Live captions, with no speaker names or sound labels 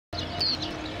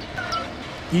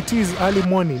It is early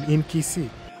morning in Kisii,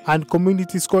 and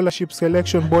Community Scholarship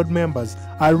Selection Board members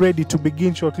are ready to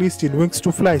begin shortlisting Wings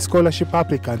to Fly scholarship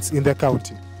applicants in the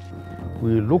county.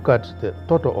 We look at the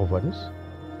total orphans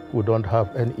who don't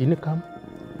have any income.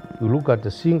 We look at the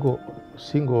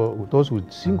those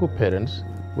with single parents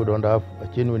who don't have a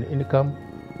genuine income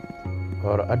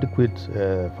or adequate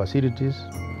facilities.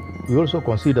 We also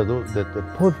consider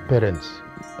that both parents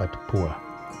but poor.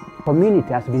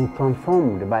 Community has been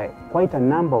transformed by quite a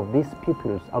number of these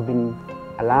pupils have been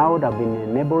allowed, have been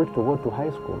enabled to go to high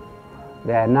school.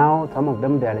 They are now, some of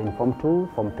them they are in Form 2,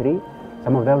 Form 3,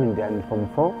 some of them they are in Form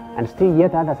 4, and still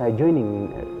yet others are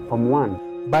joining Form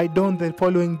 1. By dawn the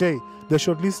following day, the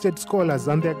shortlisted scholars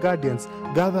and their guardians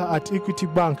gather at Equity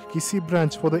Bank Kisii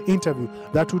branch for the interview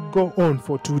that would go on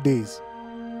for 2 days.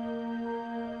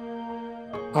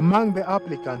 Among the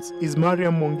applicants is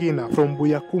Mariam Mongina from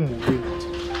Buyakumu village.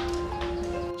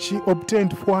 She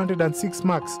obtained 406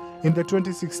 marks in the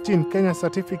 2016 Kenya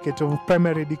Certificate of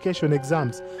Primary Education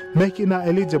exams, making her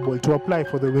eligible to apply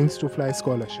for the Wings to Fly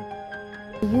scholarship.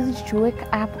 I used to wake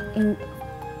up in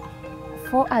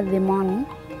 4 in the morning.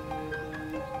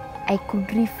 I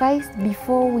could revise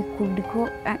before we could go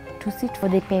to sit for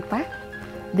the paper.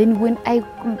 Then when I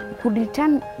could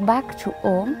return back to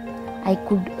home, I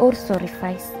could also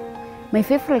revise. My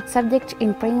favorite subject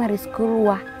in primary school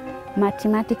were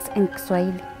mathematics and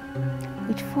Kiswahili.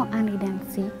 With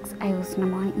 406, I was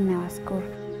number 1 in our school.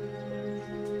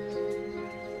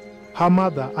 Her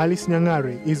mother, Alice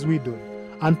Nyangare, is widowed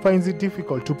and finds it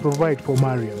difficult to provide for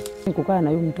Mariam. Kukaa na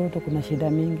huyu mtoto kuna shida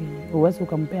mingi. Huwezi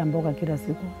ukampea mboga kila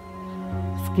siku.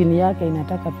 Skin yake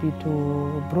inataka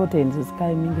vitu proteins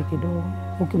zikae mingi kidogo.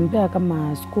 Ukimpea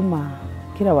kama sukuma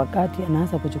kila wakati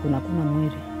anaanza kuchukuna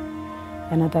mwili.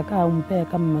 Anataka umpee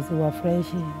kama maziwa fresh,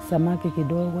 samaki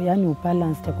kidogo, yani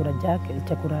ubalance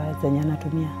chakula zenye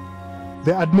anatumia.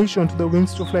 The admission to the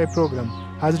Wings to Fly program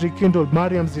has rekindled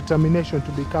Mariam's determination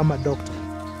to become a doctor,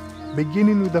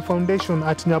 beginning with the foundation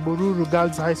at Nyabururu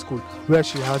Girls High School, where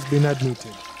she has been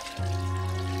admitted.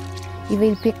 If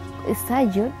I pick a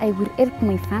surgeon, I will help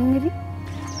my family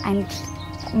and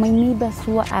my neighbors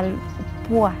who are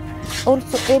poor.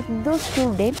 Also help those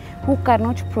children who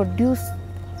cannot produce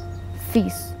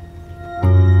fees.